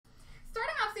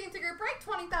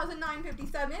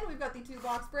20,957. We've got the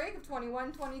 2-box break of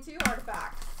 21-22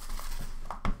 Artifacts.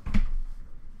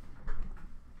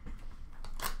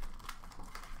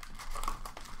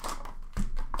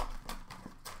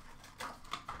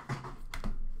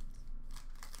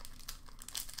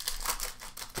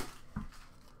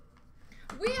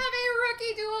 We have a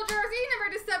rookie dual jersey,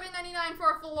 number to 799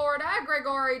 for Florida,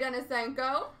 Gregory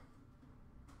Denisenko.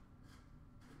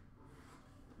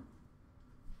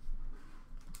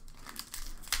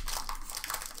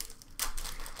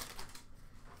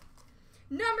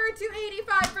 Number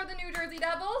 285 for the New Jersey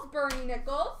Devils, Bernie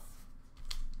Nichols.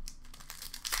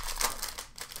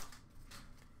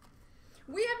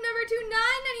 We have number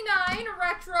 299,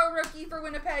 retro rookie for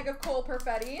Winnipeg of Cole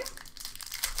Perfetti.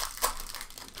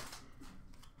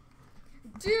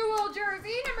 Dual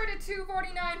jersey, number to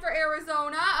 249 for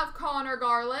Arizona of Connor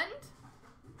Garland.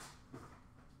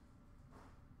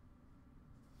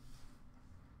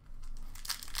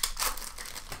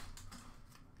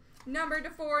 Number to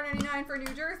 499 for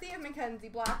New Jersey of Mackenzie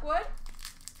Blackwood.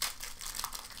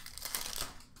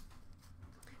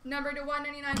 Number to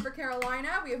 199 for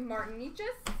Carolina, we have Martin Nietzsche.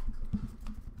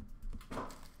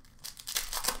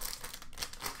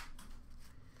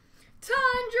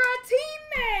 Tundra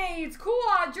Teammates,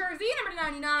 quad jersey, number to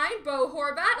 99, Bo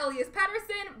Horvat, Elias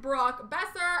Pettersson, Brock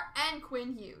Besser, and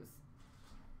Quinn Hughes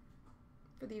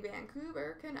for the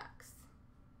Vancouver Canucks.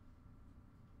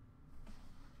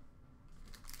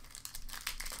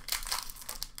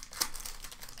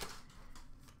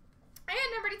 And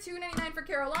number to 299 for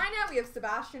Carolina, we have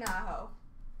Sebastian Aho.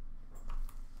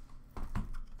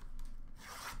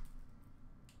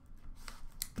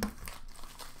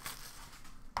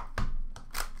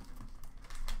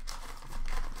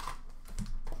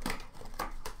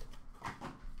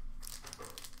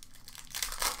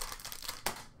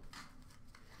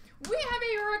 We have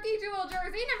a rookie dual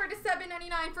jersey, number to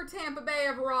 799 for Tampa Bay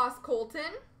of Ross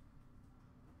Colton.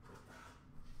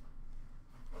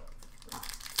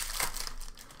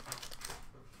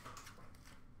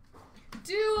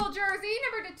 Dual jersey,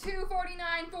 number to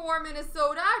 249 for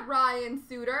Minnesota, Ryan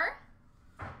Suter.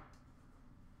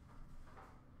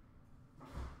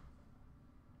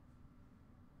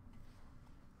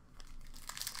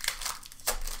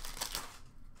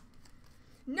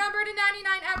 Number to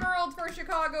 99 Emerald for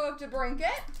Chicago of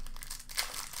DeBrincat.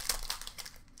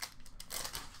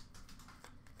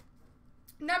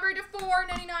 Number to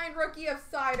 499 rookie of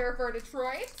Sider for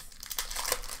Detroit.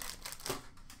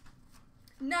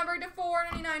 Number to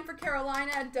 499 for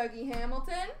Carolina, Dougie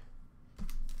Hamilton.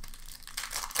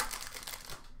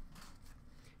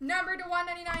 Number to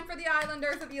 199 for the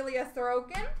Islanders of Ilya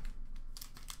Sorokin.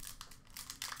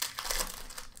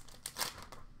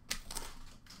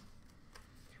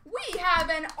 We have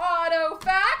an auto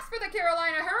fax for the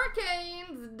Carolina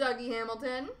Hurricanes, Dougie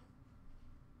Hamilton.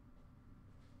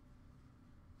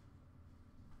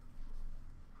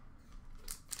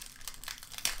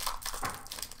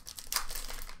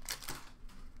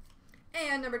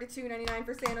 And number to 299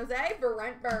 for San Jose,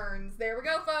 Brent Burns. There we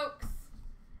go, folks.